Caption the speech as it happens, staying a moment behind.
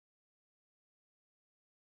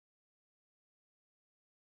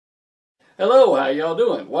Hello, how y'all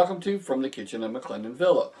doing? Welcome to From the Kitchen of McClendon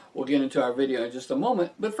Villa. We'll get into our video in just a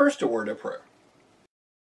moment, but first a word of prayer.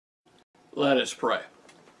 Let us pray.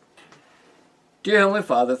 Dear Heavenly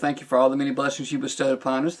Father, thank you for all the many blessings you bestowed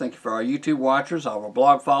upon us. Thank you for our YouTube watchers, all of our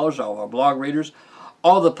blog followers, all of our blog readers,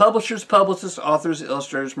 all the publishers, publicists, authors,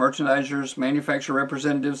 illustrators, merchandisers, manufacturer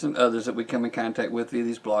representatives, and others that we come in contact with via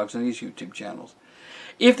these blogs and these YouTube channels.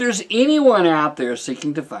 If there's anyone out there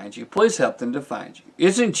seeking to find you, please help them to find you.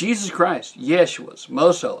 It's in Jesus Christ, Yeshua's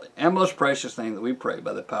most holy and most precious name that we pray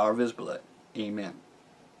by the power of His blood. Amen.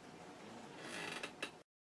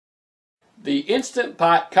 The Instant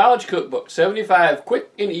Pot College Cookbook, 75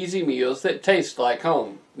 quick and easy meals that taste like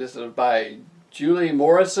home. This is by Julee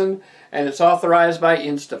Morrison, and it's authorized by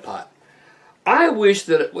Instant Pot. I wish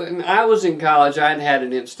that when I was in college I'd had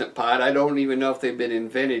an Instant Pot. I don't even know if they've been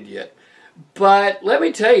invented yet. But let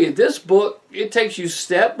me tell you, this book, it takes you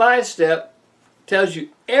step by step, tells you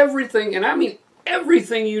everything, and I mean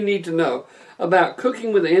everything you need to know about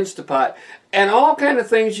cooking with an Instant Pot, and all kind of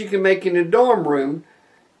things you can make in a dorm room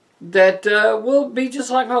that will be just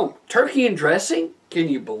like home. Turkey and dressing, can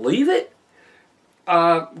you believe it?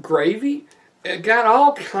 Gravy, it got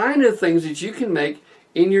all kind of things that you can make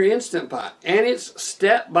in your Instant Pot, and it's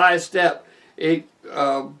step by step. It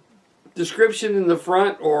description in the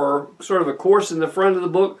front, or sort of a course in the front of the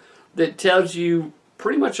book that tells you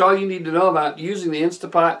pretty much all you need to know about using the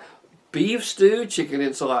Instant Pot. Beef stew, chicken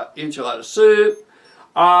enchilada soup,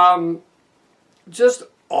 just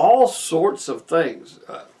all sorts of things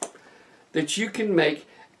that you can make.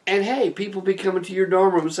 And hey, people be coming to your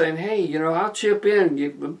dorm room saying, hey, you know, I'll chip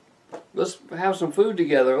in, let's have some food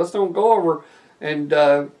together, let's don't go over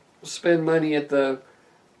and spend money at the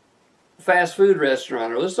fast food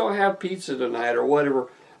restaurant, or let's don't have pizza tonight, or whatever,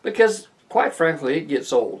 because quite frankly it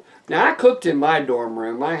gets old. Now, I cooked in my dorm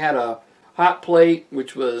room. I had a hot plate,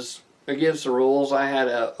 which was against the rules. I had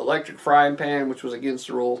an electric frying pan, which was against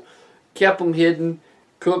the rules. Kept them hidden,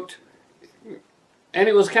 cooked, and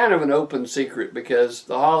it was kind of an open secret because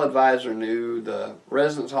the hall advisor knew, the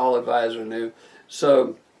residence hall advisor knew,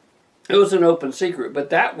 so it was an open secret.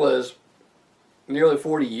 But that was nearly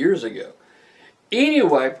 40 years ago.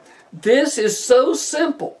 Anyway, this is so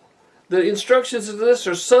simple. The instructions of this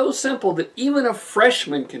are so simple that even a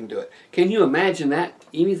freshman can do it. Can you imagine that?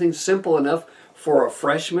 Anything simple enough for a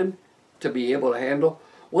freshman to be able to handle?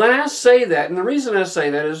 When I say that, and the reason I say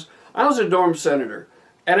that is I was a dorm senator,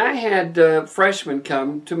 and I had freshmen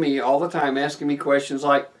come to me all the time asking me questions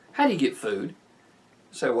like, how do you get food?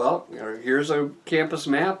 I say, well, here's a campus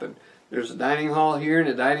map, and there's a dining hall here, and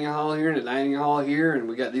a dining hall here, and a dining hall here, and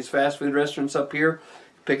we got these fast food restaurants up here.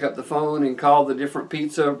 Pick up the phone and call the different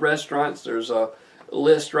pizza restaurants. There's a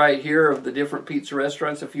list right here of the different pizza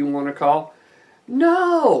restaurants if you want to call.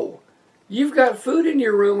 No! You've got food in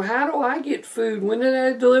your room. How do I get food? When did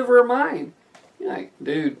I deliver mine? You're like,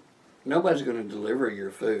 dude, nobody's going to deliver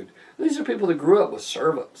your food. These are people that grew up with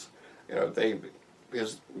servants. You know,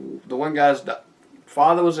 because the one guy's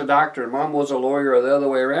father was a doctor and mom was a lawyer, or the other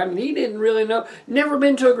way around, and he didn't really know, never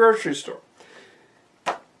been to a grocery store.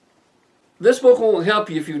 This book won't help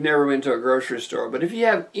you if you've never been to a grocery store, but if you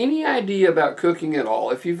have any idea about cooking at all,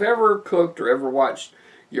 if you've ever cooked or ever watched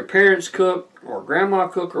your parents cook or grandma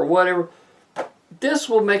cook or whatever, this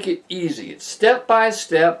will make it easy. It's step by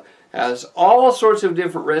step, has all sorts of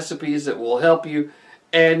different recipes that will help you,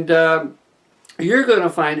 and you're going to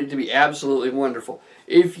find it to be absolutely wonderful.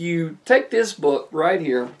 If you take this book right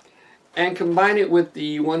here and combine it with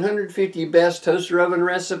the 150 best toaster oven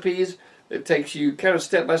recipes, it takes you kind of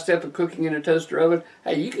step by step of cooking in a toaster oven.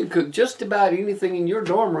 Hey, you can cook just about anything in your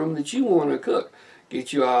dorm room that you want to cook.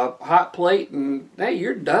 Get you a hot plate and hey,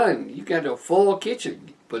 you're done. You've got a full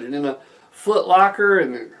kitchen. Put it in a foot locker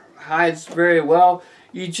and it hides very well.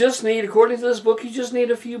 You just need, according to this book, you just need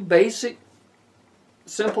a few basic,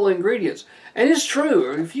 simple ingredients. And it's true.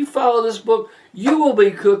 If you follow this book, you will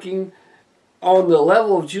be cooking on the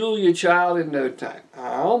level of Julia Child in no time.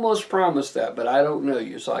 I almost promised that, but I don't know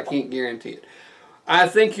you, so I can't guarantee it. I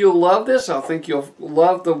think you'll love this. I think you'll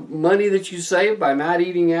love the money that you save by not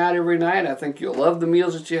eating out every night. I think you'll love the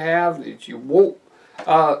meals that you have, that you won't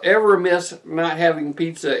ever miss not having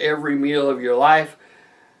pizza every meal of your life.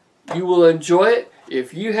 You will enjoy it.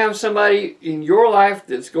 If you have somebody in your life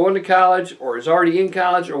that's going to college or is already in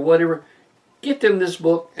college or whatever, get them this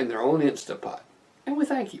book and their own Instant Pot. And we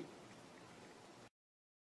thank you.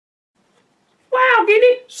 Wow,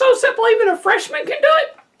 Giddy, so simple even a freshman can do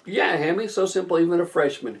it? Yeah, Hammy, so simple even a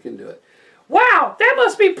freshman can do it. Wow, that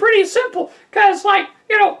must be pretty simple, because, like,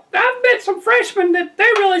 you know, I've met some freshmen that they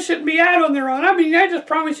really shouldn't be out on their own. I mean, I just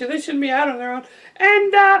promise you they shouldn't be out on their own.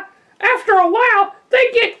 And after a while,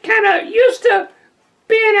 they get kind of used to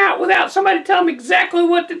being out without somebody telling them exactly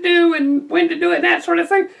what to do and when to do it and that sort of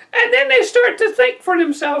thing. And then they start to think for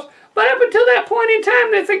themselves. But up until that point in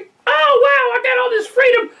time, they think, oh, wow, I got all this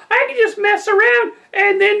freedom. I can just mess around.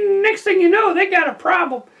 And then next thing you know, they got a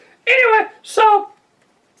problem. Anyway, so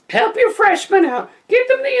help your freshmen out. Give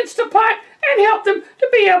them the Instant Pot and help them to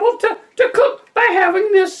be able to cook by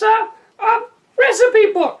having this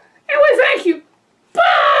recipe book. And we thank you.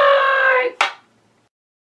 Bye!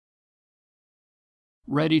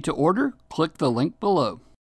 Ready to order? Click the link below.